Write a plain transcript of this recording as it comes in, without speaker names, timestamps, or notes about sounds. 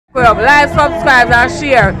up, like, subscribe and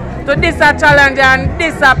share to this a challenge and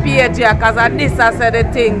this a page here, because this a say the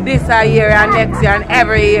thing, this a year and next year and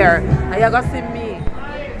every year. And you're going to see me.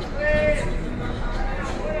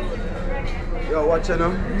 Yo, watch you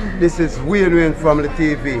now. This is Win from the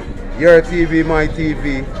TV. Your TV, my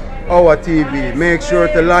TV, our TV. Make sure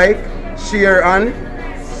to like, share and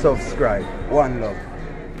subscribe. One love.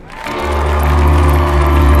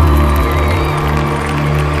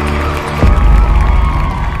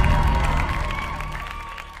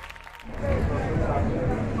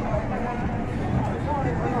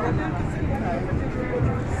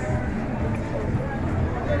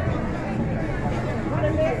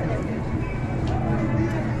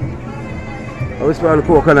 I was trying the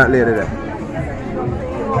coconut lady there.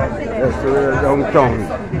 Yes, downtown.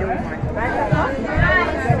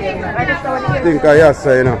 I think I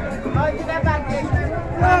say, you know.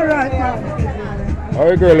 Alright, man. How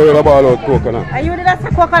you girl will about out coconut? Are you the last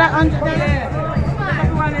coconut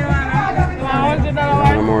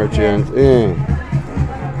 $100? No more change. What you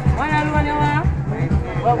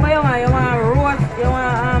want? You want roast, you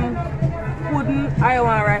want pudding, or you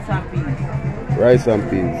want rice and peas? Rice and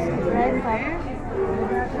peas.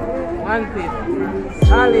 One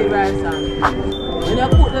piece. Only rice and peas. When you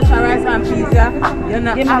cook the rice and peas, you're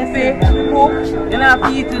not happy to cook, you're not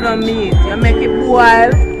happy to eat the meat. You make it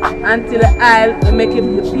boil until the oil, you make it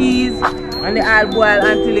the peas and the oil boil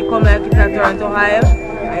until it come like it turn to oil.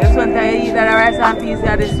 And sometimes you eat the rice and peas,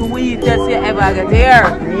 they're the sweetest you ever get here.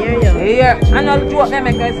 Here. And all the joke they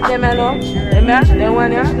make us them, you know. Them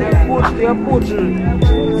one, yeah, they put your pudding.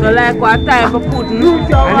 So like what time for pudding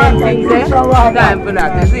and then things there, time for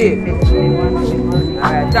that, you see?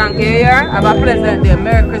 Alright, thank you here. Have a pleasant day.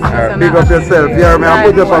 Merry Christmas. Right, big up yourself, yeah,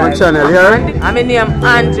 man. Put up on my channel, yeah? I'm name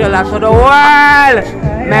Angela to the world.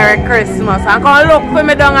 Merry Christmas. I'm going to look for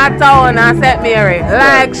me down at town and set Mary.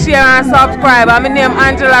 Like, share and subscribe. I'm name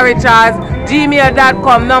Angela Richards,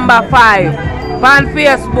 gmail.com, number 5. On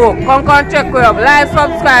Facebook. Come check me up. Like,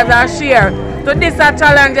 subscribe and share to this a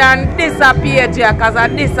challenge and this a page here, because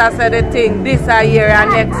this a say the thing, this a year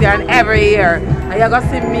and next year and every year. And you're going to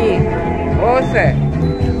see me. Oh, say.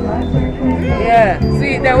 Yeah.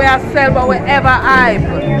 See, that we are sell, but we ever hype.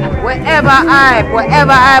 We ever hype. We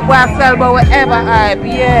ever hype, we are sell, but we ever hype.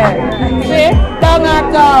 Yeah. See? Down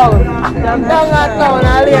at town. Down at town,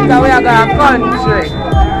 and later we are going to country.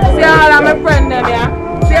 See all of my friends them, yeah?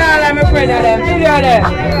 See all of my friends them. See you there.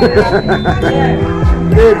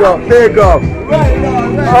 Big up, big up.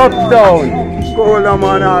 Uptown. Cola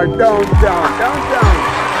man are downtown.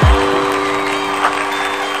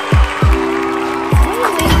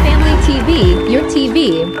 Family TV, your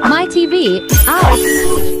TV, my TV, ours.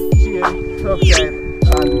 Subscribe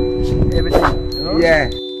and everything. You know? Yeah.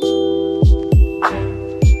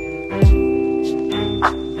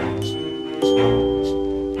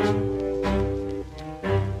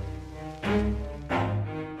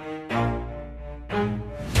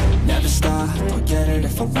 Never stop, I'll get it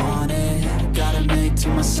if I want it. Gotta make to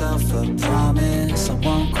myself a promise. I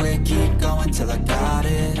won't quit, keep going till I got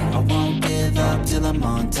it. I won't give up till I'm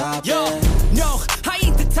on top. Yo, no, I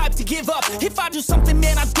ain't the type to give up. If I do something,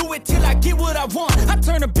 man, I do it till I get what I want. I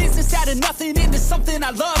turn a business out of nothing into something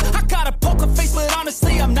I love. I got a poker face, but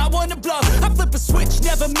honestly, I'm not one to bluff. I flip a switch,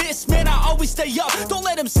 never miss, man, I always stay up. Don't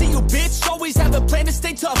let them see you, bitch, always have a plan to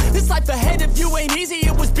stay tough. This life ahead of you ain't easy,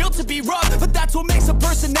 it was built to be rough. But that's what makes a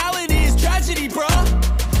personality, is tragedy,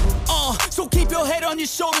 bruh. So keep your head on your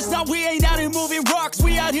shoulders. Now we ain't out here moving rocks,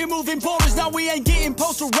 we out here moving boulders. Now we ain't getting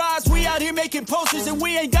posterized, we out here making posters. And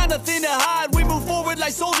we ain't got nothing to hide, we move forward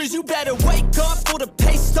like soldiers. You better wake up for the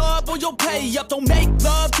pay stub, or you'll pay up. Don't make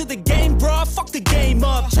love to the game, bruh, fuck the game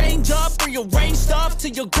up. Change up, rearrange stuff to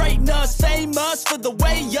your greatness. Famous for the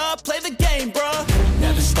way up, play the game, bruh.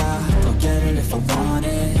 Never stop, I'll get it if I want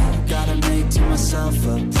it. Gotta make to myself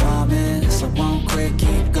a promise. I won't quit,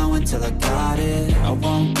 keep going till I got it. I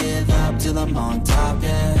won't give up till I'm on top,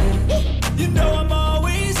 yeah. You know I'm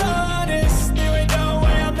always honest, there ain't no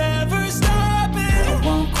way I'm ever stopping. I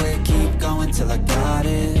won't quit, keep going till I got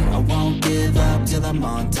it. I won't give up till I'm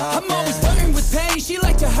on top, I'm always flirting with pain, she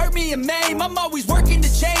like to hurt me and maim. I'm always working to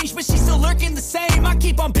change, but she's still lurking the same. I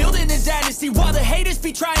keep on building a dynasty while the haters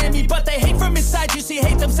be trying me. But they hate from inside, you see,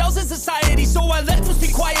 hate themselves in society. So I let them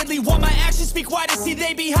speak quietly while my actions speak wider. See,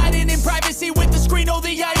 they be hiding in privacy with the screen, oh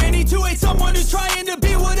the irony. To hate someone who's trying to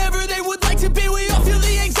be whatever they would like to be. We all feel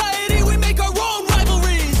the anxiety, we make our own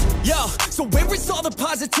rivalries. Yo, so where is all the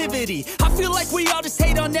positivity? I feel like we all just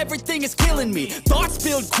hate on everything, it's killing me. Thoughts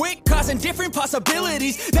build quick, causing different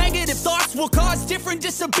possibilities. Negative thoughts will cause different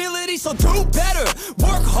disabilities. So do better,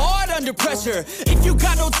 work hard under pressure. If you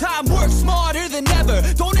got no time, work smarter than ever.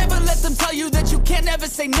 Don't ever let them tell you that you can't never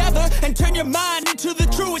say never, and turn your mind into the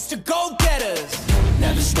truest of go-getters.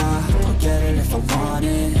 Never stop, I'll get it if I want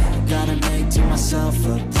it. Gotta make to myself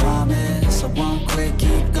a promise. I won't quit,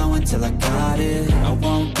 keep going till I got it. I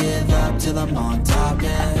won't give up till I'm on top,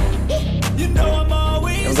 yeah. You know I'm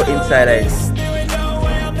always go inside, there ain't no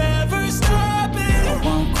way I'm ever stopping. I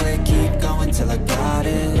won't quit, keep going till I got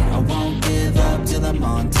it. I won't give up till I'm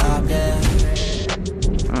on top, yeah.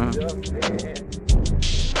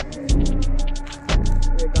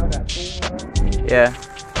 Yeah.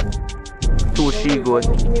 2 she goat.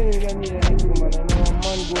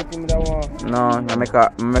 No, I make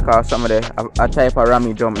a some of the a type of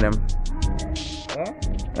rammy jump them. Huh?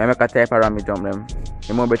 I make a type of rammy jump them.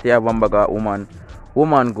 You more better have one bag of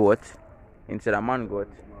woman goat instead of man goat.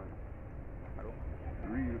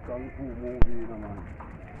 Real kung fu movie, you know, man.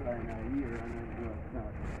 Flying a year and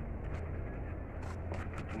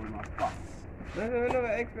then my fox. I never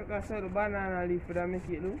expect I saw the banana leaf for that make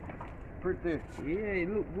it look. Pretty. Yeah, it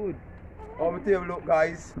look good. How me tell you, look,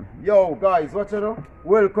 guys. Yo, guys, watch you know.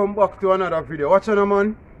 Welcome back to another video. Watch you know,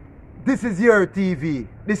 man. This is your TV.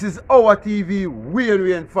 This is our TV,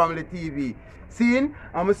 Wayne Family TV. Seeing?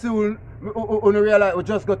 I'm soon on realize we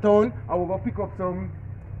just got down and we're gonna pick up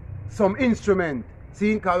some instrument.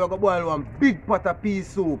 Seeing? Cause we're gonna boil one big pot of pea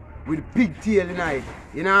soup with pigtail in it.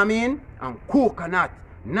 You know what I mean? And coconut.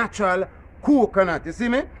 Natural coconut. You see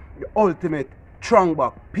me? The ultimate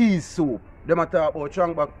trunk-back pea soup. Them a talk about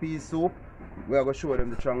trunk-back pea soup. We are going to show them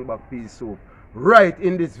the trunk-back pea soup right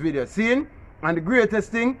in this video. Seeing? And the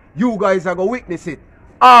greatest thing, you guys are going to witness it.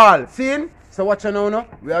 All. Seeing? So watch now, no?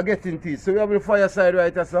 We are getting tea. So we have the fireside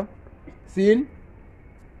right here, sir. Seeing?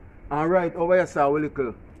 And right over here, sir, a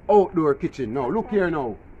little outdoor kitchen. Now, look here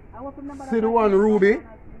now. See the one Ruby?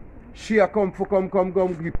 She a come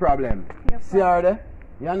give problem. See her there?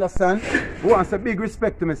 You understand? We want a big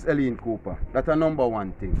respect to Miss Ellen Cooper. That's a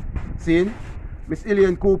 #1 thing. See? Miss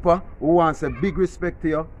Ellen Cooper, we want a big respect to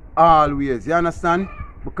you always. You understand?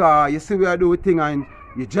 Because you see we are doing thing and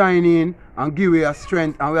you join in and give you a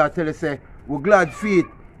strength and we are tell you say we're glad feet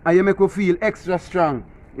and you make you feel extra strong.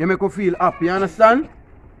 You make you feel happy. You understand?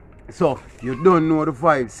 So you don't know the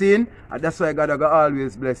vibe. See? And that's why God will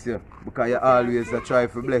always bless you. Because you always try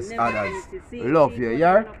to bless others. Love you,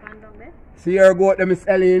 yeah? See her go to Miss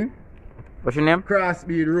Ellen. What's your name?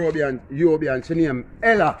 Crossbeard, Yobi, and she name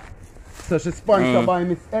Ella. So she's sponsored by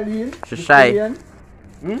Miss Ellen. She's shy.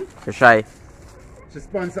 She's shy. She's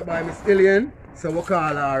sponsored by Miss Ellen. So we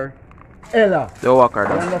call her Ella. Don't walk her You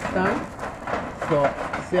down. understand? So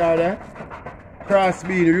see her there?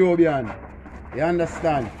 Crossbeard, Yobi. You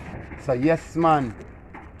understand? So yes man.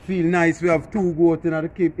 Feel nice. We have 2 goats in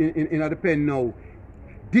the pen now.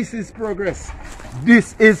 This is progress.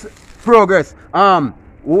 This is progress. We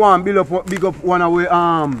want to big up one of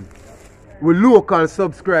our local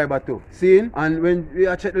subscriber too. See? And when we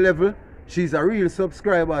are check the level, she's a real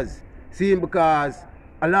subscriber. See? Because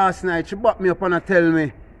last night she backed me up and tell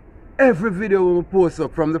me every video we post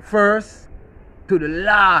up from the first to the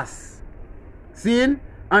last. See?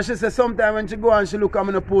 And she said sometime when she go and she look I'm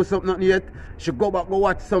gonna post up nothing yet, she go back go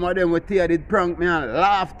watch some of them with Tia did prank me and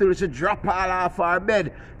laugh till she drop all off her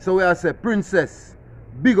bed. So we are say, Princess,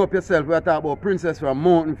 big up yourself. We are talking about Princess from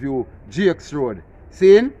Mountain View, Jakes Road.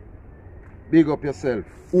 See? Big up yourself.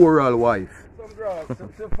 Oral wife. Some grass,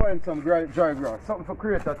 to find some dry grass. Something for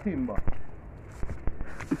create a timber.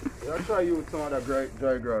 I'll try use some of the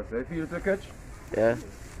dry grass. You feel to catch? Yeah.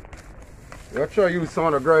 I'll try use some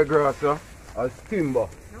of the dry grass as timber.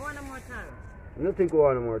 I don't think we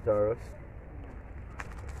want more taros.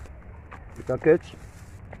 You can catch?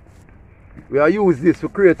 We are use this to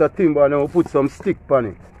create a timber and then we put some stick on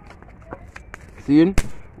it. See?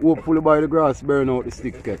 Hopefully by the grass burn out the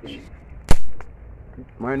stick catch.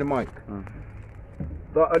 Mind the mic.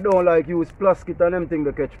 But I don't like use plastic and them thing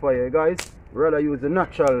to catch fire, guys. Rather use the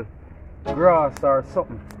natural grass or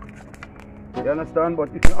something. You understand? But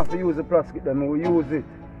if you have to use the plastic then we will use it.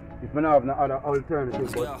 If we don't have no other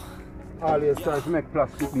alternative. But always try to make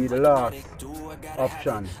plastic be the last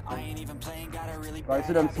option. If I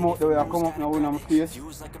see them smoke the way I come up now in my face,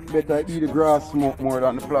 better eat the grass smoke more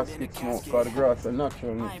than the plastic smoke because the grass is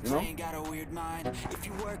natural, you know? If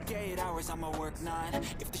you work 8 hours, I'ma work 9.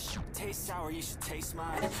 If the shoot tastes sour, you should taste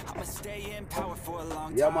mine. I'ma stay in power for a long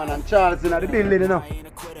time. Yeah man, and Charles in the building, you know?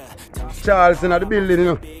 Charles in the building, you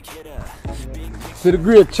know? See the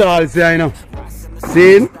great Charles here, you know?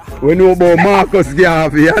 See? We know about Marcus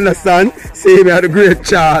Garvey, you understand? See me at the great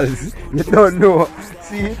Charles. You don't know.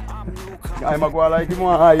 See? I'm going to like him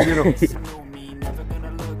one eye, you know.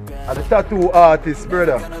 And the tattoo artist,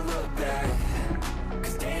 brother.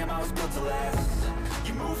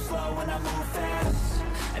 and I move fast,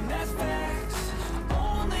 and that's facts.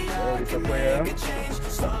 Only I can make a change.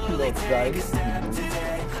 Slowly take a step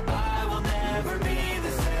today. I will never be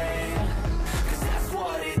the same, 'cause that's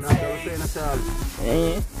what it takes.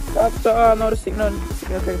 No, the signal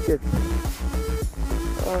takes it.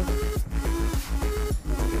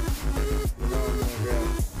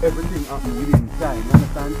 Everything happen within time. You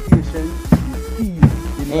understand? Patience is key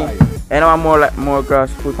in life. And I want more grass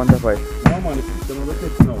food on the fight. No man, the system of the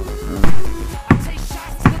text now.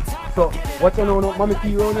 So, what you know, mommy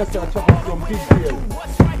key around here, start chop up some pigtail.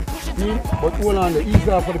 See? But hold on, the ease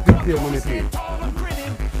off for the pigtail, mommy key.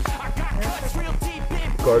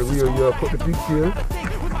 Because we are cut the pigtail.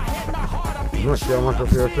 Not sure much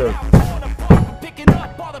of yourself.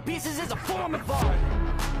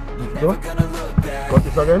 So, cut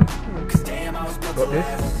this again. Got this.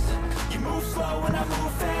 You move slow and I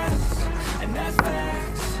move fast, and that's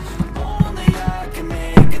facts. Only I can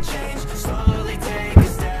make a change. Slowly take a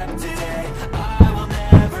step today. I will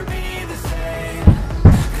never be the same,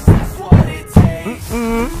 'cause that's what it takes.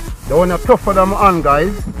 The one that's tougher than my hand,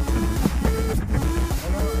 guys.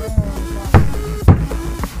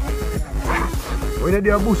 When you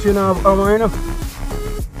do a bush in a hammer, you know?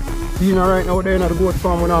 See now right now there in the goat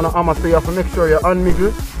farm when on a hammer, so you have to make sure your hand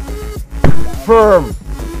middle firm.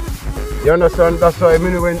 You understand? That's why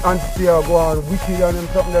when auntie go on wicked and them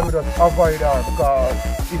something, them just avoid that, because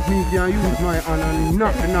if me can use my hand and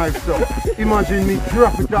knock the knife so imagine me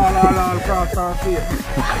drop it all across our face.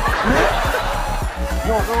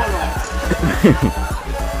 No.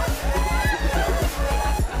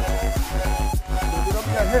 It's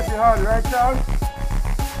a heavy hand, right, Charles?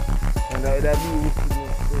 And that means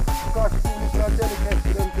because it's not delicate to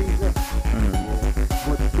them things.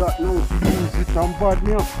 But that now she use it and bad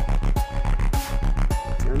me up.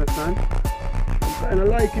 You understand? I kinda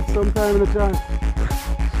like it sometime in a time.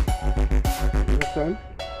 You understand?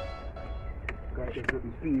 Because it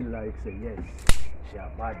doesn't feel like say yes. She a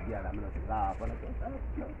bad girl, I'm not laugh and I go,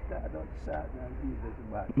 don't shot man, Jesus is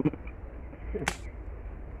bad.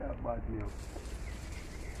 That bad me up.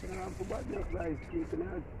 You know, I'm for bad me up guys, keeping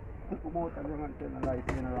it. Come out and run and tell the light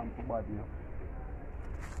in around for bad me up.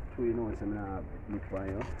 So you know it's I'm gonna look for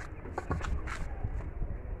you.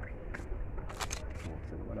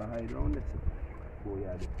 So I'm gonna hide around it. Oh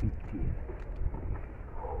yeah, the pig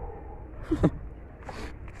tail.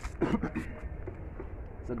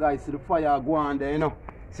 So guys, see the fire go on there, you know.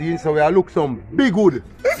 See, so we are look some big wood.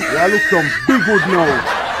 We are look some big wood now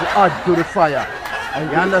to add to the fire.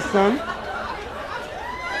 You understand?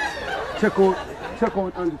 Check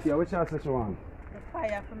out under here. Which house you want? The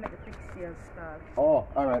fire for make the pigtail start. Oh,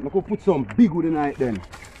 alright. We could put some big wood in it then.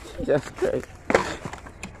 Just great.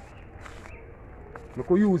 We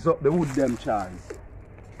could use up the wood them, Charles.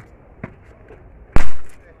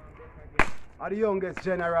 Are the youngest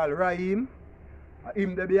general, Rahim?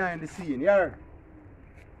 Him there behind the scene, yeah?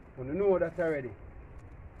 You know that already.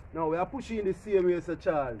 Now we are pushing the same way, Sir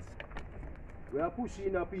Charles. We are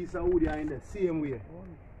pushing a piece of wood in the same way.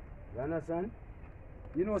 You understand?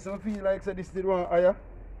 You know, some feel like so this did one higher.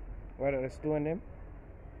 What are they stoning them?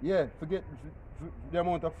 Yeah, forget the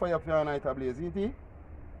amount of fire for your night ablaze, isn't it?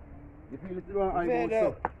 You feel it one higher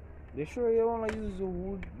so. They sure you want to use the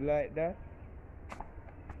wood like that?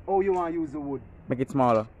 Oh, you want to use the wood? Make it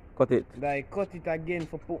smaller. Cut it. Like cut it again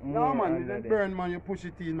for put more. No man, you don't burn man, you push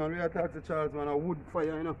it in man. We are talking to Charles man, a wood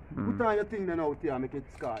fire, you know. Put on your thing then out here, make it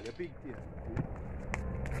scar, your big tail.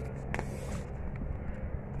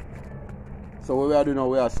 So what we are doing now,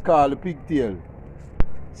 we are scar the pigtail.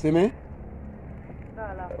 See me?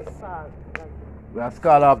 We are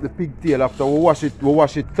scar off the pigtail after we wash it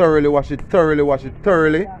thoroughly.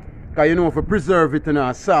 Because you know if we preserve it in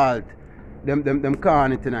our salt, them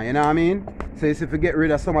can it in you know what I mean? So if you get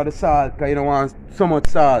rid of some of the salt, because you don't want so much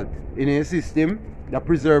salt in your system, the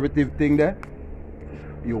preservative thing there,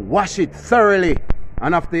 you wash it thoroughly.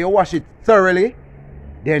 And after you wash it thoroughly,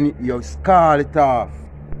 then you scald it off,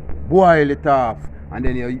 boil it off, and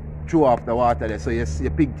then you throw off the water there. So your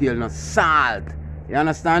pigtail not salt. You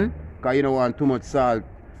understand? Because you don't want too much salt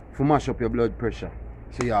to mash up your blood pressure.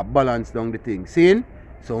 So you balance down the thing. See?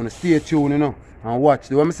 So you stay tuned, you know, and watch.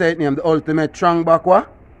 The one I say it name, the ultimate strong back what?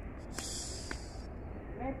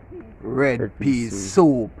 Red peas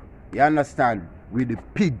soup. You understand? With the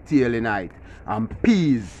pigtail in it. And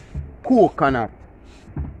peas, coconut.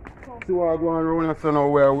 See what I'm going around so now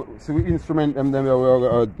where so we instrument them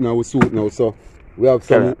where now we suit now. So we have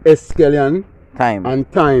some escallion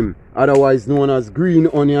and thyme, otherwise known as green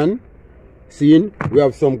onion. See? We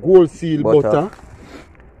have some gold seal butter.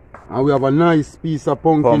 And we have a nice piece of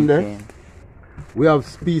pumpkin there. We have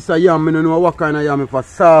piece of yam. I don't know what kind of yam. If a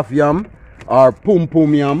soft yam or pum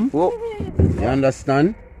pum yam. Whoa. You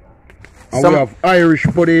understand? And we have Irish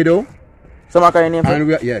potato. Some kind of name? And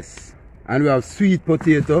we yes. And we have sweet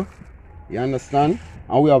potato. You understand?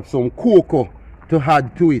 And we have some cocoa to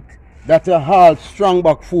add to it. That's a hard strong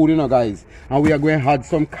back food, you know, guys. And we are going to add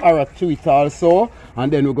some carrot to it also.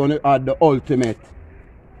 And then we're going to add the ultimate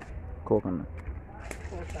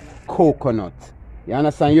coconut. You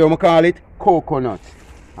understand? You call it coconut.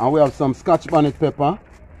 And we have some scotch bonnet pepper.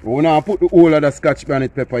 We now put the whole of the scotch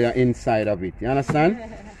bonnet pepper inside of it. You understand?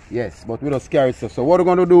 Yes, but we don't carry stuff. So what we're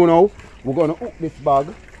going to do now, we're going to hook this bag.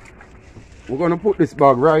 We're going to put this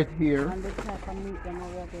bag right here.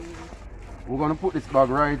 We're going to put this bag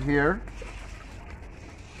right here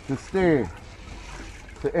to stay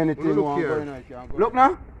to anything. Look here. Look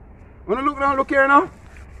now. Wanna look now? Look here now.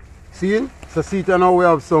 See? So see now we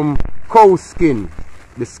have some cow skin.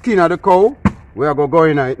 The skin of the cow. We are going to go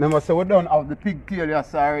in it. Remember, so we don't have the pigtail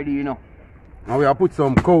yes already, you know. And we have put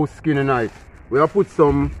some cow skin in it. We have put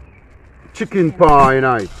some chicken paw in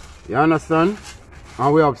it. You understand?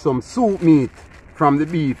 And we have some soup meat from the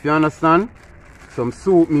beef. You understand? Some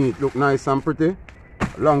soup meat. Look nice and pretty.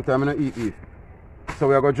 Long time I don't eat beef. So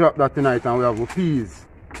we are going to drop that tonight and we have the peas.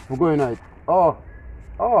 We're going in it. Oh,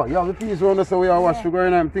 you have the peas around us, so we are wash for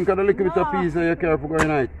going in. Think of the little bit of peas that you care for going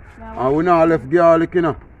in. And we now left garlic, you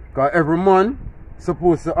know. Because every man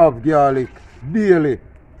supposed to have garlic daily.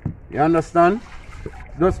 You understand?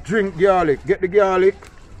 Just drink garlic. Get the garlic,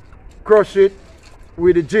 crush it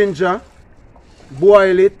with the ginger,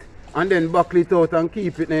 boil it, and then buckle it out and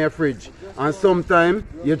keep it in your fridge. And sometimes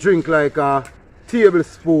you drink like a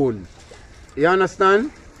tablespoon. You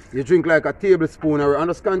understand? You drink like a tablespoon and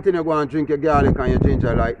just continue go and drink your garlic and your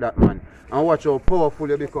ginger like that, man. And watch how powerful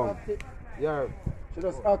you become. Yeah, she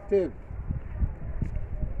just active.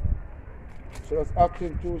 She was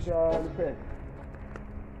active too, she pen.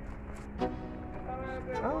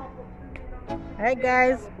 Oh. Hi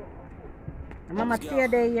guys. Mama stay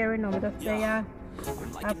there here, you know, just there.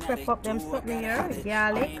 I prep up them something here,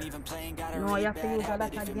 garlic. No, you have to use a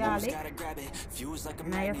lot of garlic.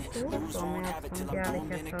 Now you have to, so I have some garlic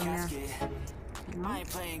here, so now.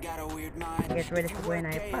 Get ready to go in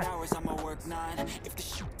a pot. If the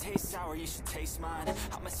shoot tastes sour, you should taste mine.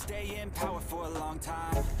 I'ma stay in power for a long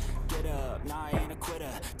time. Get up, nah, I ain't a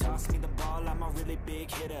quitter. Toss me the ball, I'm a really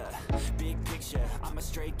big hitter. Big picture, I'm a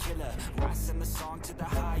straight killer. Rising the song to the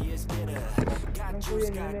highest bidder. Got juice,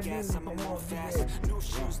 got gas, I'ma move fast. New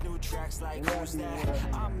shoes, new tracks, like who's that?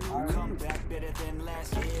 I'm new, come back better than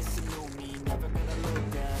last. Yeah, it's a new me, never gonna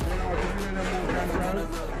look down.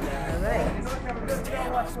 Alright.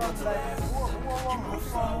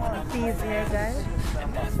 Peas here, guys.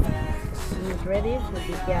 Peas ready with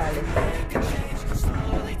the garlic.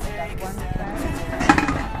 That one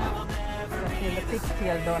side. Just the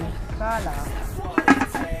pigtail done. Color.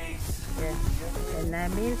 Yes. In the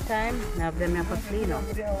meantime, now them have to clean up.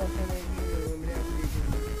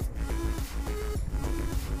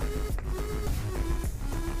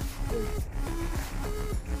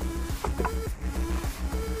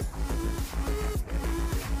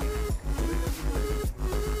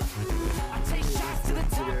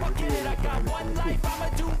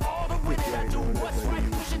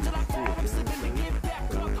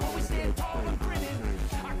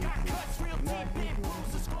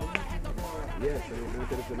 Yes, I don't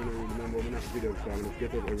tell them remember when I video song, let's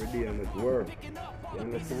get up every day and let's work. You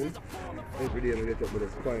understand? Every day I get up with a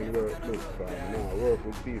spine work, look, now work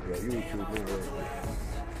with people, YouTube, now work.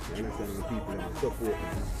 You understand? The people that support me.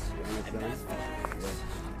 You understand?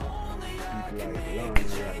 Yeah. People like Lana, right?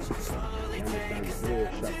 You understand? The whole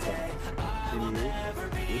shop. You know?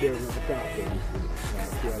 We don't have to talk to them. I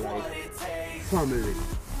feel like family.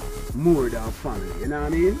 More than family. You know what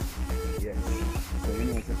I mean? Yes. So you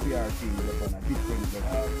know it's a PR team up on a different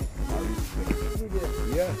level.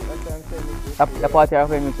 Yeah, that's what I'm saying. The party of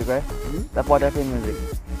music, right? The party of music.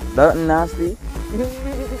 That nasty.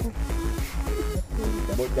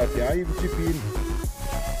 But that yeah, you chip in.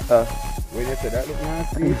 When you say that look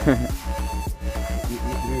nasty, the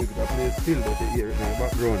music that plays still, but the ear is in the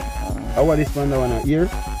background. How are this one down ear?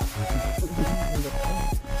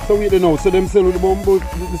 So we don't know, so them sell with the bumbo,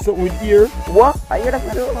 something with ear. What? I hear that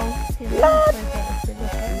video.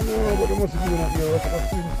 No, but they must be doing that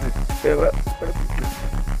ear.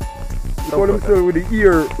 What them sell with the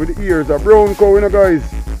ears, a brown cow, you know, guys.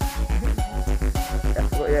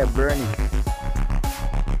 Yeah, Bernie.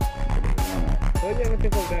 What do you ever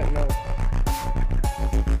think of that now?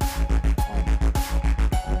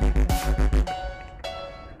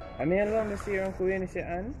 I mean, I love to see Uncle Winnie say,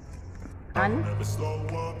 Anne. And?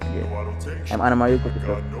 Yeah. I'm Animal, you cook it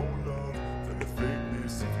up.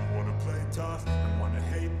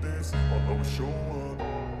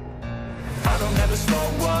 I don't ever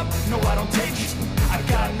slow up, no I don't take it. I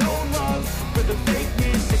got no love for the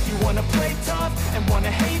fakeness. If you wanna play tough and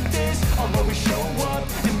wanna hate this, I'll always show up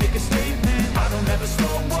and make a statement. I don't ever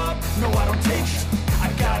slow up, no I don't take it.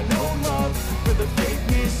 I got no love for the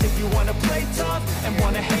fakeness. If you wanna play tough and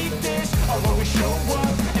wanna hate this, I'll always show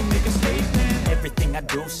up and make a statement. Everything I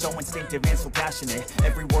do so instinctive and so passionate.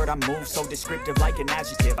 Every word I move so descriptive like an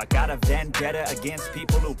adjective. I got a vendetta against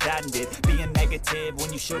people who patented being negative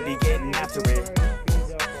when you should be getting after it.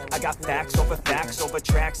 I got facts over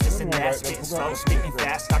tracks, this and that. Spitting slow, speaking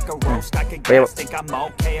fast, I could roast, I could gas. Think I'm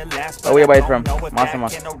okay at last, but where you buy it I from? don't know if Master, that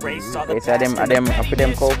master. can erase all the Okay, so I put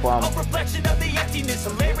them cold for a reflection of the emptiness,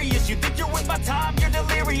 hilarious. You think you're worth my time, you're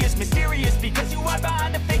delirious. Mysterious, because you hide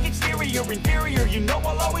behind a fake exterior. Inferior, you know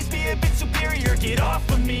I'll always be a bit superior. Get off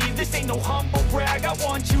of me, this ain't no humble brag. I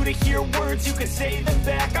want you to hear words, you can say them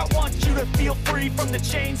back. I want you to feel free from the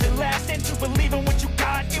chains that last, and to believe in what you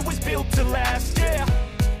got, it was built to last, yeah.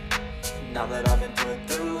 Now that I've been put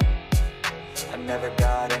through, I never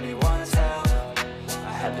got anyone's help.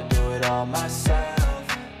 I had to do it all myself.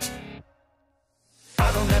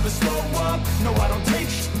 I don't ever slow up, no I don't take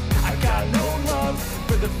shit. I got no love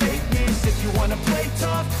for the fakeness. If you wanna play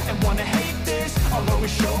tough and wanna hate this, I'll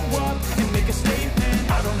always show up and make a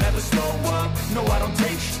statement. I don't ever slow up, no I don't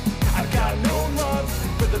take shit. I got no love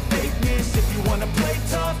for the fakeness. If you wanna play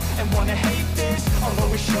tough and wanna hate this, I'll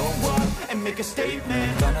always show up and make a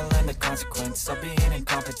statement. Gonna learn the consequence of being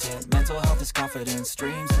incompetent. Mental health is confidence,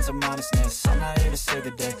 dreams and some honestness. I'm not here to save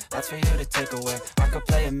the day, that's for you to take away. I could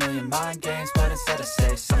play a million mind games, but instead I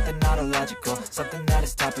say something not illogical, something that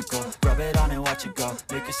is topical. Rub it on and watch it go,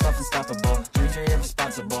 make yourself unstoppable. Dreams are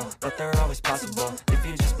irresponsible, but they're always possible. If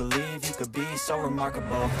you just believe, you could be so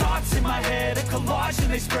remarkable. Thoughts in my head, a collage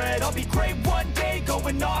and they spread. I'll be great one day,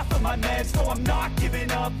 going off of my meds. No, I'm not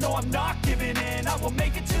giving up, no, I'm not giving in. I will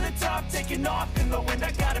make it to the top, taking off in the wind.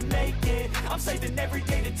 I gotta make it, I'm saving every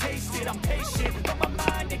day to taste it. I'm patient, but my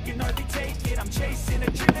mind, it can hardly take it. I'm chasing a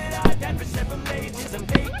dream that I've had for several ages. I'm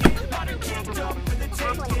vacant, modern kingdom for the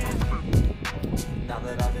taking. Now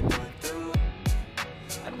that I've been put through,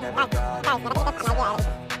 I never got anyone's help.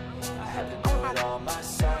 I had to do it all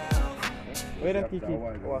myself. Where the Kiki? I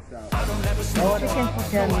don't ever slow up, You can put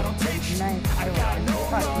them nice. I got no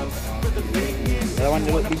love for the fakeness. I want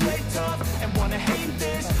to look Wanna play tough and wanna hate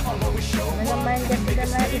this, I'll always show I don't mind getting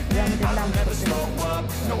them like this, young the lamp. never slow up,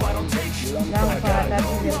 no I don't take shit. Lamp for that is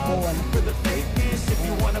the bone. For the fakeness, if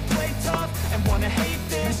you wanna play tough and wanna hate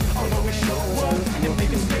this, I'll always show up and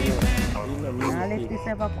make a statement. Now let this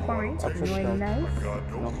have a curry, knowing nice.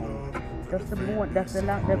 That's the bone, that's the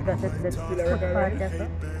lamp, that's the foot part, that's it.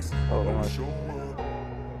 Oh, come on.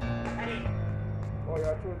 Oh,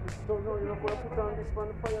 yeah, so no, you're not going to put on this on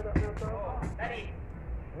the fire that you're talking? Daddy,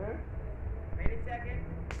 Eh? wait a second.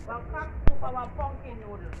 One cock soup and one pumpkin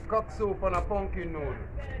noodle. Cock soup and a pumpkin noodle.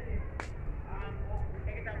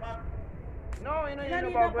 Take it back. No, you know, You you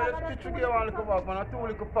need know, a but bag let's of pitch two you one little little bag, man, a 2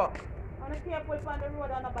 little pack. And be careful on the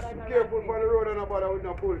road and about Be careful on the road and about with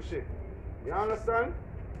no bullshit. You understand?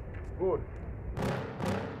 Good.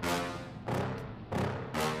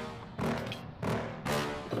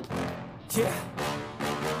 Yeah.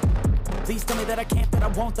 Please tell me that I can't, that I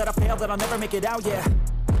won't, that I fail, that I'll never make it out, yeah.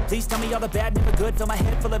 Please tell me all the bad, never good, fill my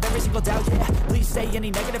head full of every single doubt, yeah. Please say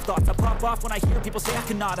any negative thoughts, I pop off when I hear people say I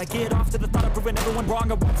cannot. I get off to the thought of proving everyone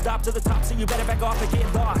wrong, I won't stop to the top, so you better back off and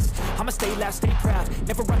get lost. I'ma stay loud, stay proud,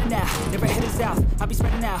 never running out, never headed south. I'll be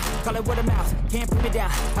spreading out, call it word of mouth, can't put me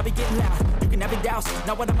down, I'll be getting loud. You can have it douse,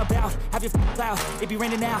 not what I'm about, have your cloud, it be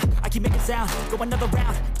raining now. I keep making sound, go another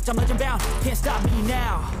round, I'm legend bound, can't stop me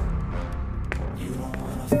now. You don't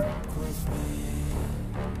wanna fuck with me,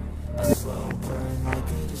 a slow burn like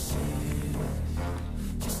a disease.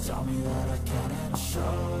 Just tell me that I can and I'll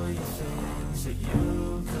show you things that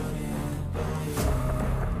you couldn't believe.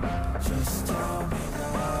 Just tell me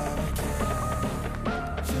that I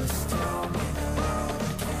can. Just tell me that I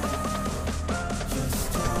can.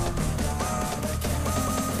 Just tell me that I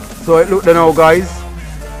can. So it look there now, guys.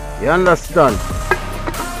 You understand?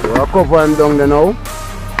 You are covering down there now.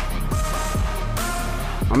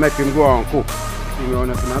 I make him go and cook. You know, I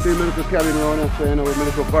build a little cabin around here, you know, with my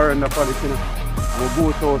little veranda for this, you know. I'm a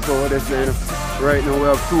goat house over there, you know. Right now we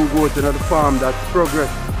have 2 goats in the farm that's progress.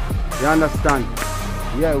 You understand?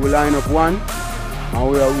 Yeah, we line up one and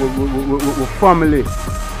we are family.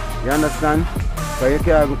 You understand? So you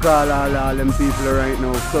can't call all them people right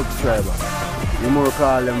now subscribers. You more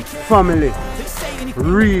call them family.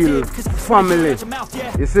 Real family.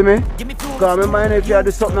 You see me? Because remember if you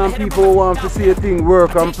have something and people who want to see a thing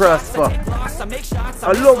work and prosper.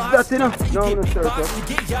 I love that, you know. No, I'm not sure.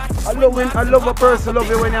 I love a person love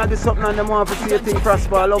you when you have something and they want to see a thing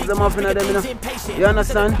prosper. I love them having them, you know. You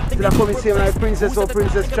understand? Till I come and see like Princess or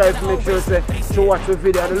Princess try to make sure she watch the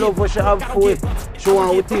video. I love what she have for it. She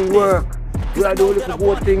want how thing work. We are doing the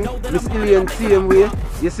whole thing. Miss Ilian same way.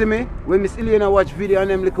 You see me? When Miss Ilian watch video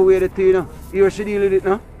and them look away the thing, you know. Here she deal with it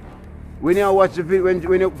now. When you watch the video,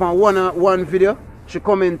 when you find one video, she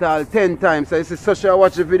comment all 10 times. So you see, so she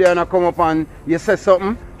watch the video and I come up and you say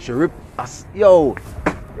something, she rip us. Yo,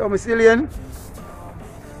 Miss Ilian,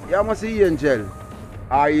 you must see angel.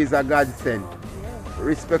 Or he's a godsend.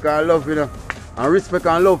 Respect and love, you know. And respect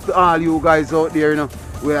and love to all you guys out there, you know.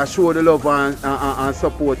 We are show the love and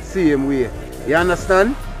support same way. You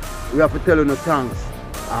understand? We have to tell you no thanks.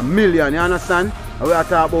 A million, you understand? And we are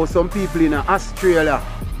talking about some people in Australia.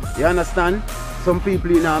 You understand? Some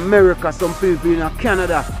people in America, some people in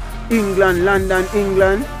Canada, England, London,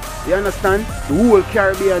 England. You understand? The whole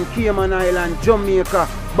Caribbean, Cayman Island, Jamaica,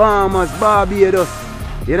 Bahamas, Barbados.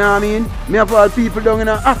 You know what I mean? Me have all people down in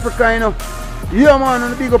Africa, you know. Yeah man,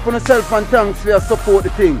 and big up on yourself and thanks for your support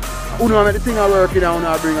the thing. Who know make the thing I working out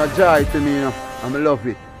and bring a joy to me, you know. And I love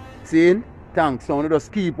it. See? Thanks. So I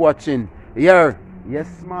just keep watching. Here.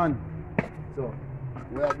 Yes man. So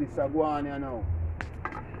we have this going here now.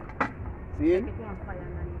 See?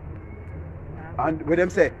 And with them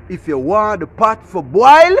say, if you want the pot for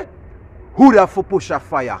boil, who'd have for push a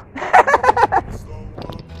fire?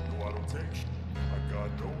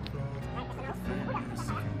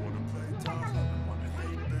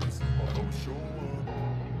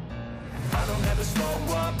 I don't ever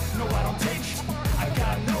slow up, no I don't take I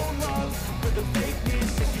got no love for the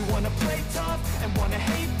fakeness. If you wanna play tough and wanna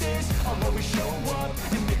hate this, I'll always show up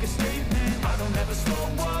and make a statement. I don't ever slow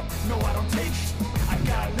up, no I don't take I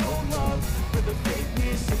got no love for the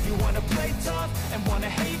fakeness. If you wanna play tough and wanna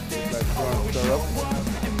hate this, I'll always show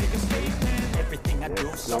up and make a statement. Everything I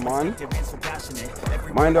do so effective and so passionate.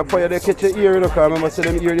 Mind up for you, they catch your ear, look, I remember say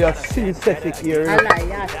them ear, they are synthetic ear.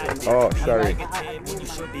 Oh, sorry.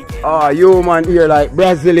 Oh, you man ear like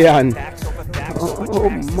Brazilian. Oh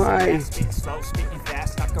my.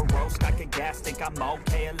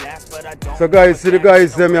 So guys, see the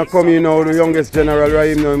guys them are coming now, the youngest general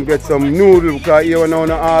right now, him get some noodle because here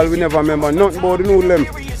now all we never remember nothing about the noodle them.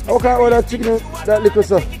 Okay, all that chicken, that little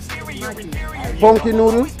so funky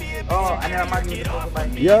noodle? Oh, I never Maggie.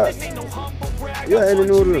 Yeah. Yeah, any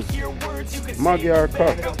noodle. Maggie or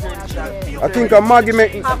cock. I think a Maggie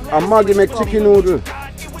make chicken noodle.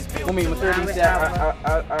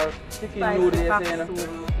 Chicken noodle,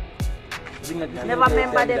 Never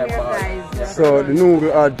remember them here, guys. So the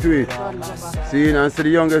noodle add to it. See, and see the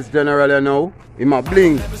youngest general here now. Him a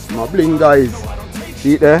bling. Him a bling, guys.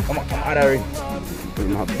 See it there? Come on,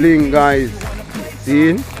 Him a bling, guys.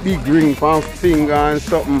 See? Big ring from finger and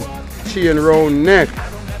something. Chain round neck.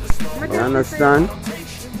 You understand?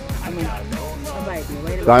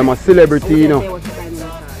 Because I'm a celebrity, you know.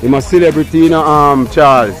 I'm a celebrity, you know,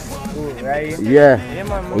 Charles. Yeah.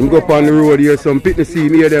 When you go up on the road here, some people see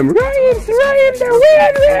me, hear them, Ryan, the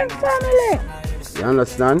Win family. You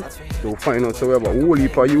understand? So find out so we have a whole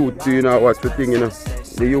heap of youth, you know, what's the thing, you know.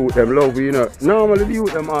 The youth them love you, you know. Normally the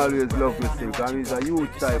youth them always love me still, because he's a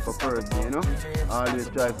youth type of person, you know. Always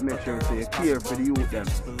try to make sure you care for the youth them.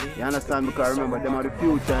 You understand? Because remember, them are the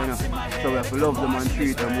future, you know. So we have to love them and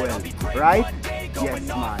treat them well. Right? Yes,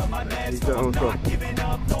 man.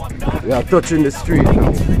 We are touching the street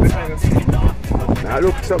now. Now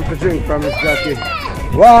look, something to drink from this jacket.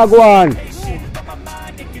 Wagwan!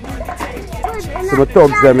 So my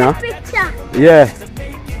thugs them, yeah? Yeah.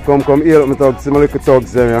 Come here, my thugs. See my little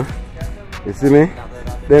thugs them, yeah? You see me?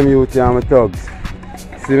 Them youth are my thugs.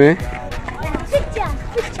 See me?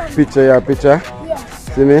 Picture, yeah, picture?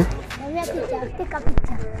 Yes. See me? Take a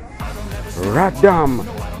picture. Radam!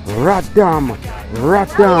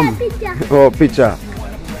 Oh, picture.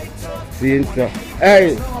 See it, sir.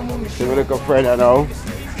 Hey! See my little friend now.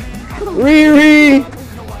 Riri!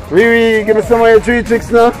 Give me some of your 3 tricks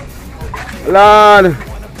now. Lord.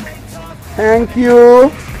 Thank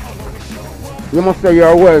you. You must say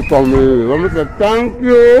you're welcome, Riri. I must say thank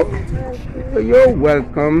you. You're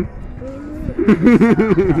welcome.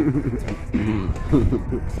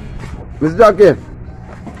 Miss Jackie.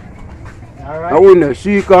 Alright. I win the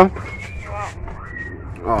Shika.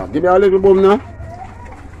 Oh, give me a little boom now.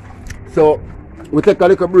 So, we take a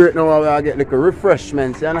little break now while we get little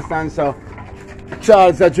refreshments, you understand? So,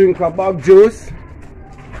 Charles a drink a bag juice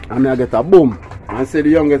and I get a boom. And see the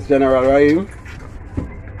youngest general right here.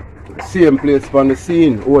 same place on the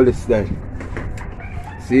scene all this time.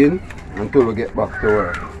 Scene until we get back to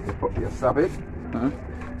work. You stop it?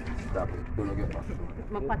 Stop it until we get back to work.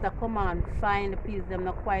 My pata come on, find the peas, them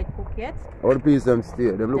not quite cooked yet. All the peas them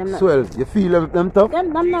stay, them look swell. You feel them tough?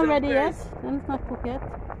 Them not ready yet. Them not cooked yet.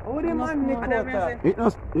 Oh, they man make water. It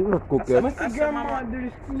not cooked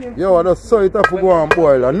yet. Yo, I just saw it have to go and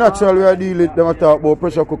boil. And natural we are dealing with them I talk about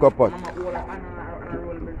pressure cooker pot.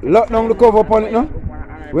 Lock down the cover upon it now.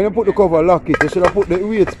 When you put the cover, lock it. You should have put the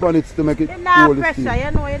weights upon it to make it hold the steam.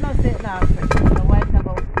 You know say it now pressure. So why it's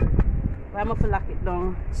about? Why am I to lock it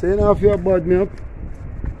down? Say now if you bad me up.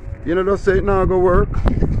 You know just say it now go work.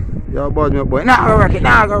 You bad me up boy. Now go work it,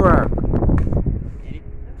 now go work.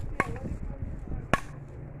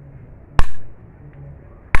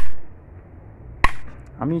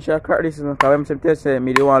 I mean, should I crack this because I'm tell say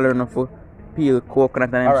me they want to learn how to peel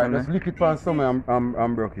coconut and alright, just lick it for somewhere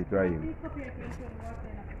and broke it right here.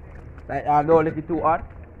 Like, I don't lick it too hard?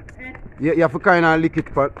 You have to kind of lick it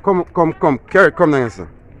for... Come. Carrot, come down here, sir.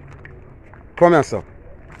 Come here, sir.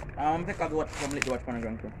 I'm taking the watch from the watch from the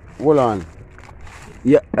ground. Hold on.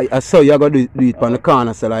 Yeah, I saw you got to do it on the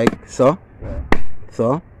corner, so like, so. Yeah.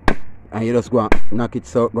 So. And you just go and knock it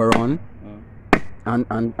so, go around.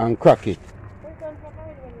 And crack it.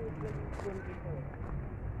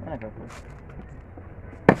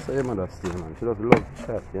 So your mother still, man. She just love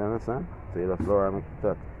chat, you understand? So you just lower and make it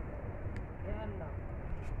chat.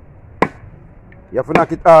 You have to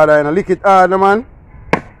knock it harder and lick it harder, man.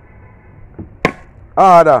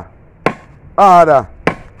 Harder.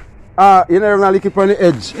 You never lick it on the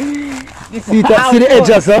edge. See the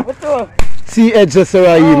edges, sir? See edges, sir,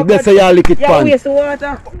 right? That's how you lick it on. Waste the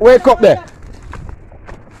water. Wake up there.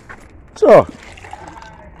 So.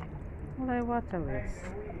 What I water waste?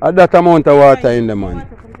 That amount of water in the man.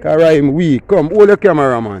 Karaim, weak. Come, hold the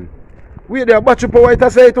camera, man. Wait there, battery power,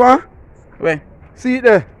 it say it, one? Where? See it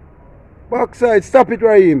there. Backside, stop it,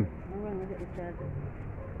 Rahim.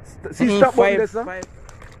 See, stop button there, sir.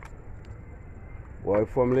 Boy,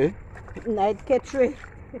 family. Night catch ray.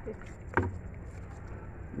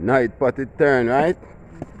 Night potted turn, right?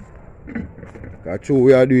 Because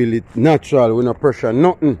we are doing it natural, with no pressure,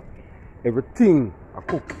 nothing. Everything I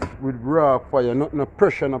cook with raw fire, nothing, no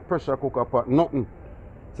pressure cooker pot, nothing.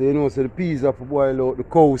 So you know, so the peas have to boil out, the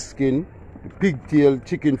cow skin, the pigtail,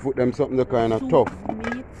 chicken foot, them something that kind of tough.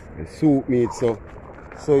 Meat. The soup meat, so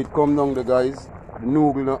it come down the guys. The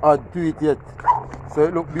noodle not add to it yet. So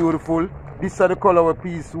it look beautiful. This is the color of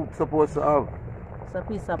pea soup supposed to have. It's a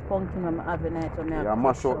piece of pumpkin I'm having it on there. Yeah,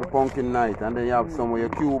 mash out the pumpkin night and then you have some of your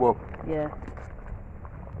cube up. Yeah.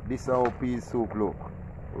 This is how pea soup look.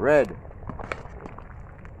 Red.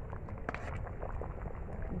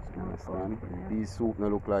 Understand? Pea soup now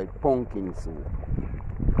look like pumpkin soup.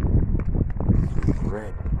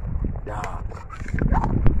 Red. Dark.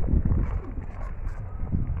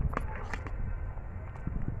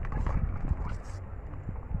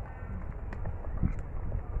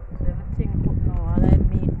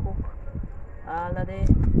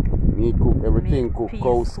 Meat cook, everything cook,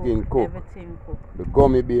 cow skin cook, everything cook. The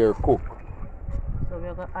gummy bear cook. So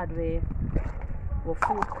we're going to add our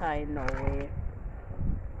food kind now.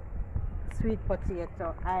 Sweet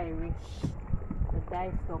potato, Irish, the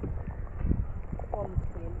diced up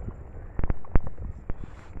pumpkin.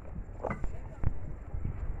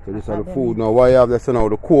 So this is the food now. What you have this now?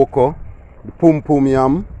 The cocoa, the pum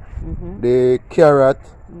yam, the carrot,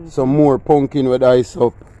 some more pumpkin with ice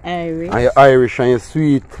up. Irish. And your Irish and your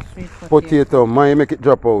sweet potato. Man, you make it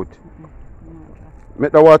drop out.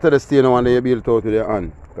 Make the water stay now and then you build it out with your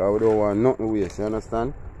hand. Because we don't want nothing waste, you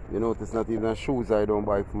understand? You notice not even shoes I don't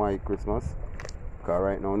buy for my Christmas. Because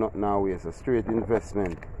right now nothing now waste. A straight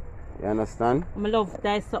investment. You understand? I love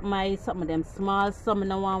that some of them small, some of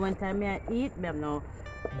them one time I eat them now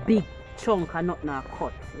big chunk and nothing I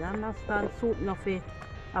cut. You understand? Soup nothing.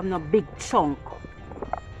 I'm not big chunk.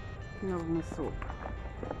 You know my soup.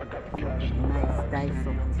 Nice dice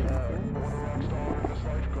of things.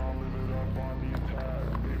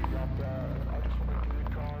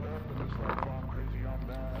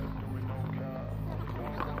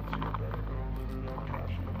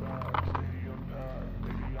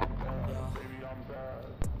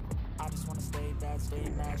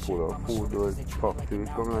 Full of food was puffed to it,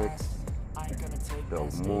 come like the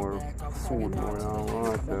more food, more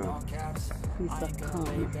water. Piece of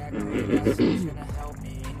corn.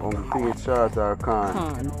 Thing is short or can.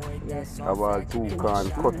 Corn. Yes. About 2 can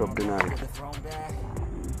cut up the night.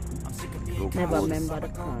 Never remember the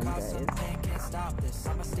corn, guys.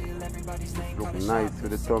 Look nice for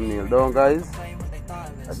the thumbnail, don't guys?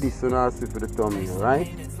 This one also for the thumbnail, right?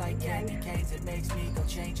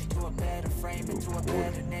 frame into a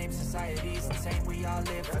better name. Society's insane, we all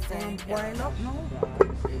live for fame. Boil up now.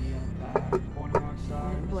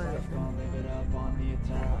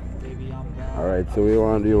 Alright, so you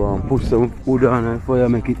want to put some food on the fire,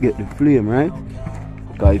 make it get the flame, right?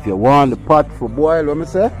 Because if you want the pot for boil, what me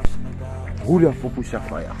say? Good have to push a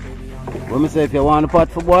fire. What me say, if you want the pot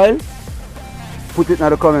for boil, put it in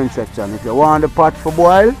the comment section. If you want the pot for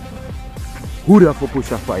boil, good have to push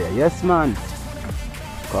a fire. Yes, man.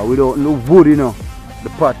 Because without no wood, you know, the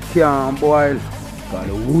pot can't boil. Because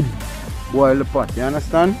the wood boil the pot. You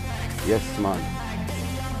understand? Yes, man.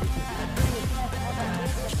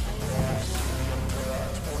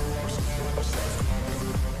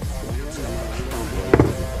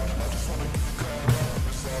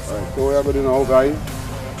 Alright, so we are going to do now, guys.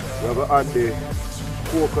 We are going to add the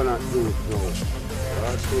coconut juice now.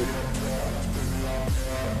 That's it.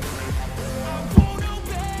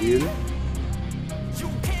 In.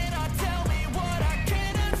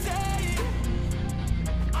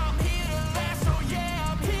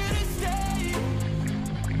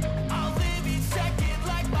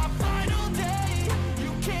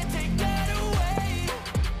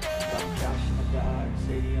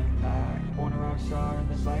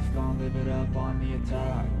 Life gon' live it up on the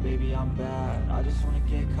attack. Baby, I'm bad. I just wanna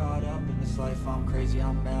get caught up in this life. I'm crazy,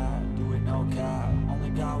 I'm mad. Do it no cap.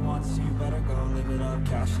 Only got one, so you better go live it up.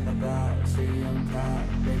 Cash in the bag, stadium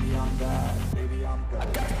packed. Baby, I'm bad. Baby, I'm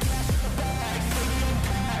bad.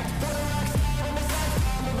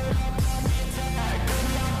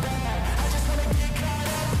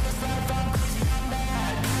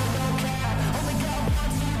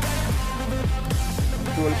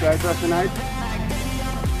 So we'll try that tonight.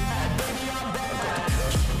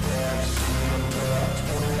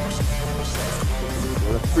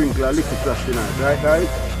 We'll sprinkle a little trash tonight, right guys?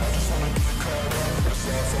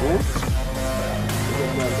 Yeah?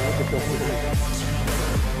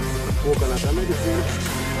 Coconut and medicine.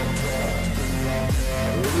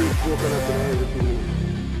 We need coconut and everything.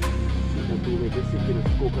 To make you sick in the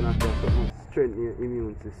coconut to strengthen your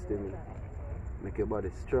immune system. Make your body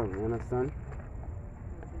strong, you understand?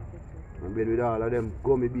 And then with all of them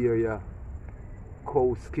gummy beer, yeah.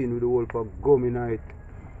 Cow skin with the whole for gummy night.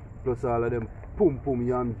 Plus all of them pum pum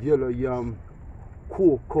yam, yellow yam,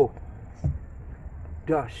 cocoa,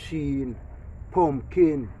 dasheen,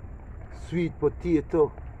 pumpkin, sweet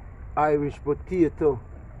potato, Irish potato.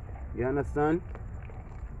 You understand?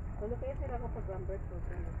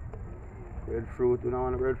 Breadfruit, you don't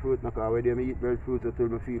want breadfruit, because when I eat breadfruit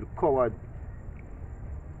until I feel coward.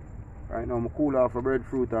 Right now I'm cool off of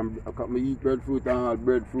breadfruit and I eat breadfruit and all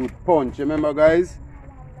breadfruit punch. Remember guys?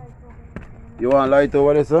 You want light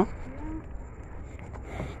over there, sir?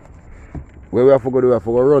 Where we have to go, we have to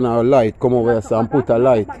go run our light, come over here and put a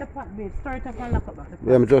light.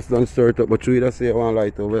 Yeah, I'm just done stir it up, but you just say you want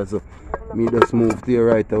light over here, so me just move to you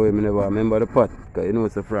right away. I never remember the pot, because you know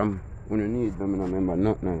it's from when you need them, I don't remember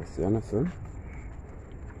nothing else, you understand?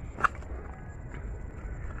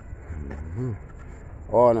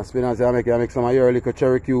 Oh, and spinach, I make some of your little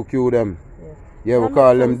cherry QQ them. Yeah, we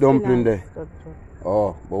call them dumpling there.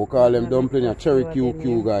 Oh, but we call them dumpling a cherry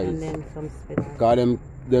QQ guys. And then some spinach. Call them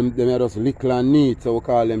are just little and neat, so we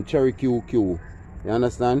call them cherry QQ. You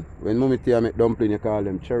understand? When mommy tea make dumpling, you call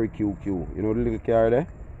them cherry QQ. You know the little car there?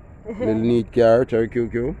 Little neat car, cherry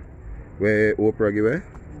QQ. Where Oprah give away?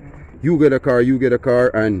 You get a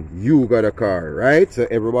car, and you got a car, right? So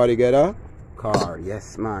everybody get a car.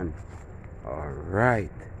 Yes, man.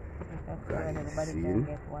 Alright. Everybody can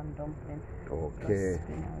get one dumpling. Okay.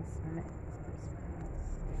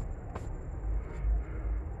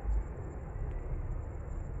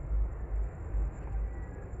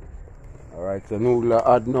 Alright, so noodle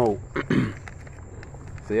add now.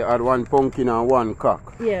 So you add one pumpkin and one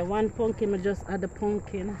cock. Yeah, one pumpkin, I just add the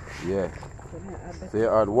pumpkin. Yeah. So you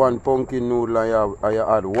add one pumpkin noodle and you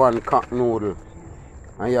add one cock noodle.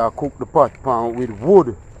 And you cook the pot pan with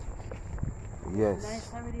wood. Yes.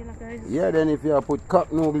 Nice already, guys. Yeah, then if you put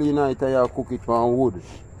cock noodle in it, you cook it on wood.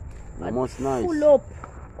 It must nice. Full up.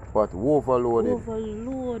 But overloaded.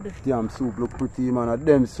 Overload. Damn soup look pretty, man. And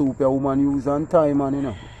them soup your woman use on time, man, you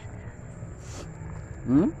know.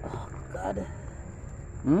 Hmm? Oh, God.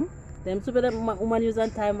 Hmm? Them soup that woman use on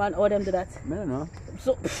time, man. How them do that? I don't know.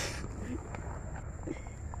 So.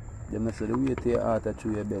 Them say the way to your heart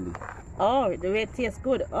through your belly. Oh, the way it tastes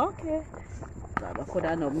good. Okay. I could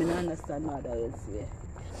have known. I don't understand how that is.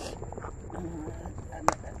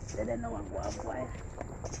 They don't know why.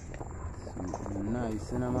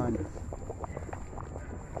 Nice, you know, man.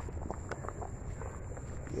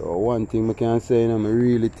 Yo, one thing I can say, you know, I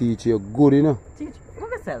really teach you good, you know. Teach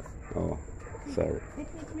yourself. Oh, sorry.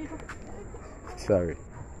 Sorry.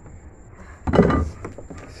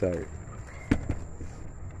 Sorry.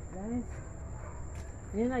 Guys,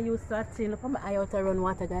 you know you start seeing, look at my eye out to run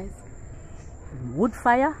water, guys. Wood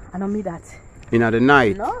fire, I don't mean that. In the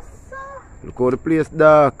night. No, sir. Look how the place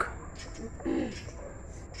dark.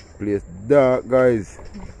 Place dark, guys.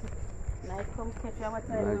 Night come catch you, what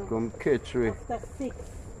time Night now? come catch me. After 6.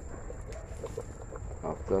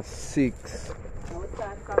 After 6. Now we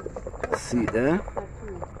start from See there? after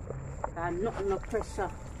 2. And nothing, no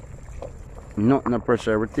pressure. Not no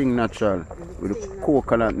pressure, everything natural. With the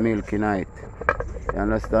coconut milk in it. You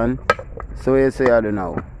understand? So you say I do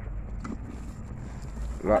now.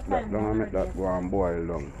 Lock that down and make that go and boil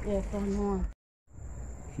down. Yes, I know.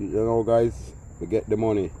 See you know guys, we get the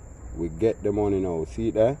money. We get the money now. See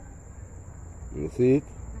it there? You see it?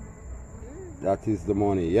 That is the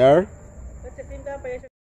money, yeah?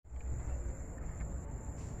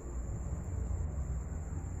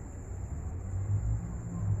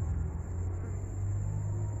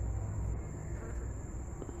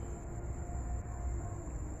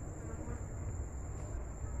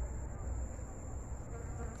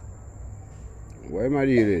 What am I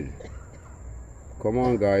doing? Come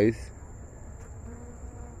on, guys.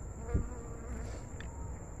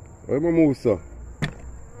 Where am I move, sir?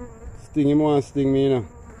 Sting him, want sting me, you know.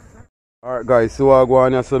 Alright, guys, so I go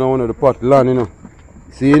on here, so now the pot land, you know.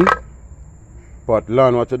 See? Pot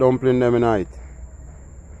land, watch the dumpling them in it.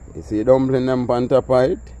 You see dumpling them on top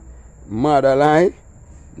of it? Mother lie.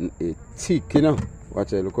 It thick, you know.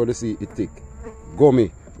 Watch it, look how you see it thick.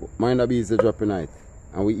 Gummy. Mind the bees they drop in it.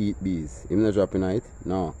 And we eat bees. Him not dropping it?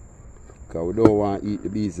 No. Because we don't want to eat the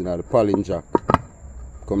bees in the pollen jack.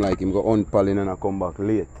 Come like him go on pollen and I come back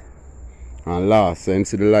late. And last, so him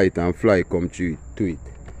see the light and fly come to it.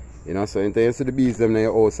 You know, so until you see the bees them in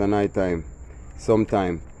your house at night time,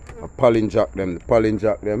 sometime, I pollen jack them,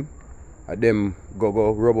 and them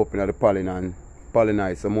go rub up in the pollen and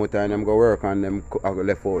pollenize. Some more time them go work and them I go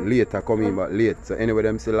left out later, come in back late. So anyway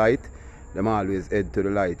them see light, them always head to the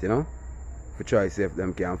light, you know. To try see if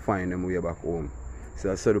them can find them way back home.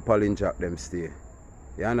 So the pollen jack them stay.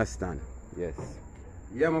 You understand? Yes.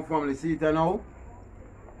 Yeah, my family, see it now?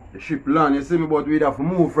 The ship land, you see me, but we'd have to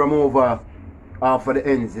move from over for the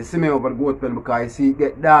ends. You see me over the goat pen because you see it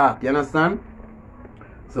get dark, you understand?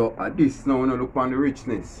 So at this now, we look on the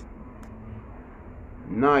richness.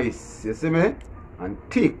 Nice, you see me? And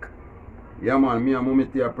thick. Yeah man, me and mommy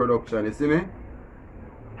tea production, you see me?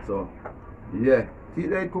 So, yeah. See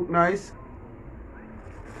that it cook nice?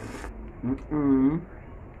 The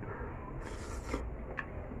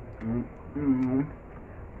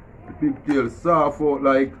pigtail soft out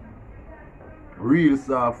like real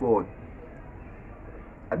soft out.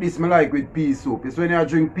 And this me like with pea soup. It's when you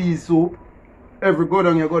drink pea soup, every go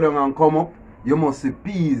down you go down and come up, you must see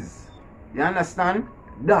peas. You understand?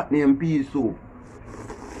 That name pea soup.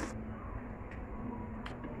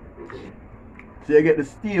 So you get the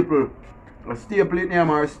staple. A staple it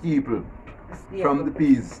name or a steeple. From the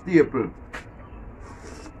peas, staple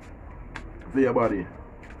for your body.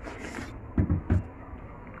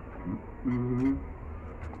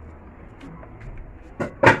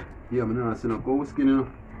 Yeah, I'm not seeing no cow skin, you know.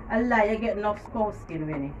 A lie, you get enough cow skin,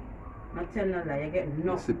 Winnie. Not tell no lie, you get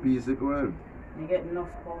enough. It's a piece of well. You get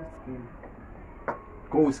enough cow skin.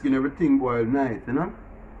 Cow skin, everything boiled nice, you know.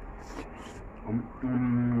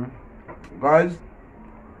 Guys.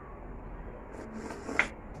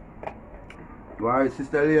 Alright,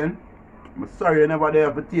 Sister Lane, I'm sorry you never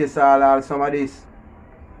there to taste all some of this.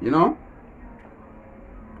 You know?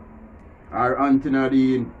 Or Auntie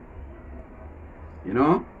Nadine. You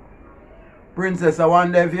know? Princess, I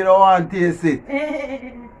wonder if you don't want to taste it.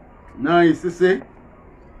 Nice, you see?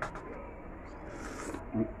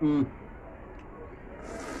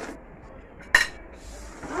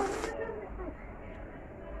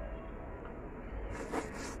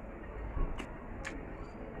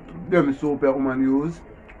 Them soap that woman use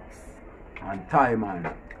and Thai man.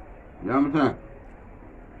 You know what I'm saying?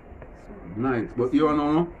 Nice. But you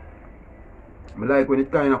know, I like when it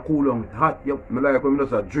kind of cool on, hot. I like when I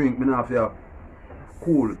just drink, I have to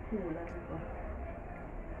cool.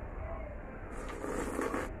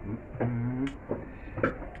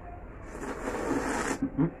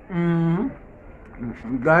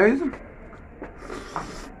 Guys,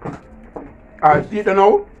 I see it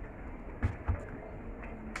now.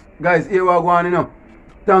 Guys, here we are going, you know.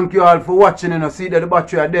 Thank you all for watching, you know. See that the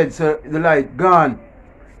battery are dead, so the light gone.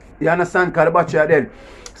 You understand? Because the battery are dead.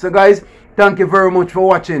 So guys, thank you very much for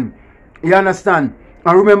watching. You understand?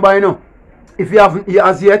 And remember, you know, if you haven't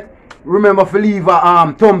as yet, remember to leave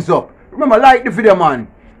a thumbs up. Remember, like the video, man.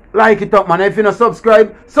 Like it up, man. If you not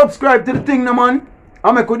subscribe, subscribe to the thing, no, man.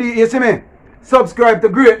 I make do it, you see me? Subscribe to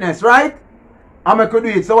greatness, right? I make do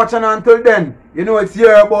it. So watch on until then. You know it's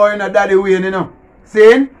your boy and Daddy Wayne, you know.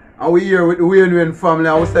 Seeing? And we here with the Wayne family.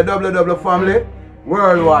 And we say double family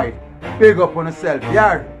worldwide. Big up on yourself.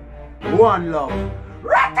 Yeah. One love.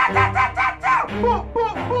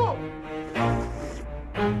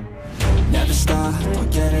 Never stop, I'll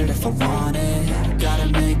get it if I want it. Gotta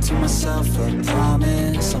make to myself a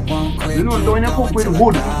promise. I won't quit, you know, keep cook with going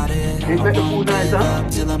wood. till I got it. They make the food nice, huh?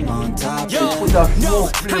 Till I'm on top. Yo, put that no,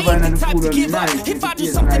 smoke I flavor ain't in the the type food to and give up. nice. If I do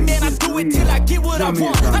It's something, nice. man, I do it till I get what I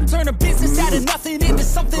want. I turn a business out of nothing into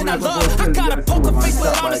something I love. I got a poker face,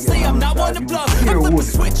 but honestly, I'm not one to bluff. I flip a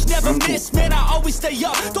switch, never miss, man, I always stay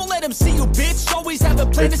up. Don't let them see you, bitch, always have a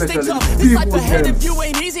plan to stay tough. This life ahead of you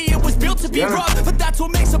ain't easy, it was built to be rough. But that's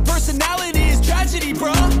what makes a personality, is tragedy,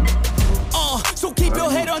 bruh. So keep your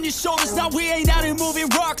head on your shoulders. Now we ain't out here moving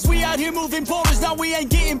rocks, we out here moving boulders. Now we ain't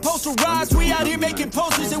getting posterized, we out here making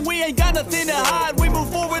posters. And we ain't got nothing to hide, we move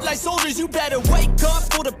forward like soldiers. You better wake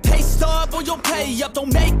up for the pay stub or you'll pay up.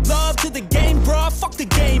 Don't make love to the game, bruh, fuck the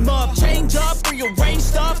game up. Change up, rearrange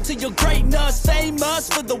stuff to your greatness. Famous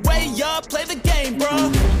for the way up, play the game,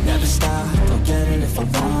 bruh. Never stop, I'll get it if I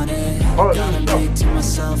want it. Gotta make to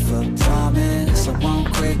myself a promise. I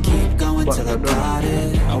won't quit, keep going till I got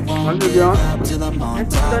it. I won't give up till I'm on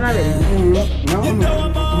top of it. You know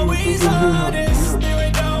I'm always honest, there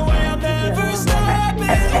ain't no way I'm never stopping.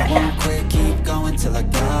 I won't quit, keep going till I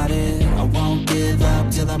got it. I won't give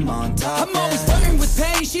up till I'm on top. I'm always flirting with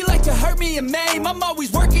pain, she like to hurt me and maim. I'm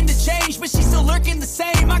always working to change, but she's still lurking the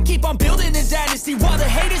same. I keep on building a dynasty while the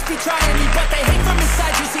haters be trying me, but they hate from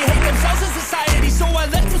inside. You see, hate themselves in society, so I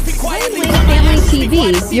let them speak quietly. Family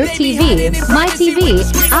TV, your TV, my TV,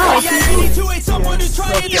 our TV. To hate someone who's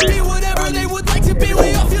trying to be whatever they would like to be.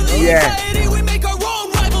 We all feel the anxiety, we make our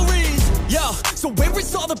own rivalries. Yo, so where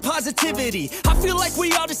is all the positivity? I feel like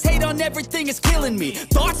we all just hate on everything, it's killing me.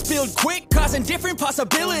 Thoughts build quick, causing different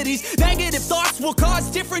possibilities. Negative thoughts will cause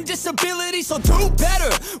different disabilities. So do better,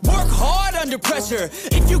 work hard under pressure.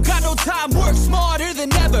 If you got no time, work smarter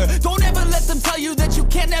than ever. Don't ever let them tell you that you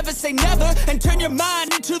can't ever say never. And turn your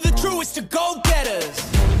mind into the truest to go-getters.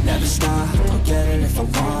 Never stop, I'll get it if I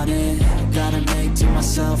want it. Gotta make to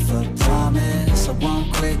myself a promise. I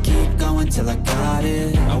won't quit, keep going till I got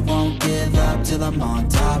it. I won't give up till I'm on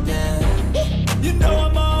top, yeah. You know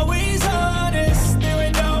I'm always honest, there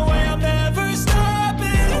ain't no way I'm never stopping.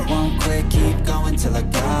 I won't quit, keep going till I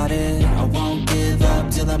got it. I won't give up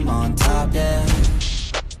till I'm on top, yeah.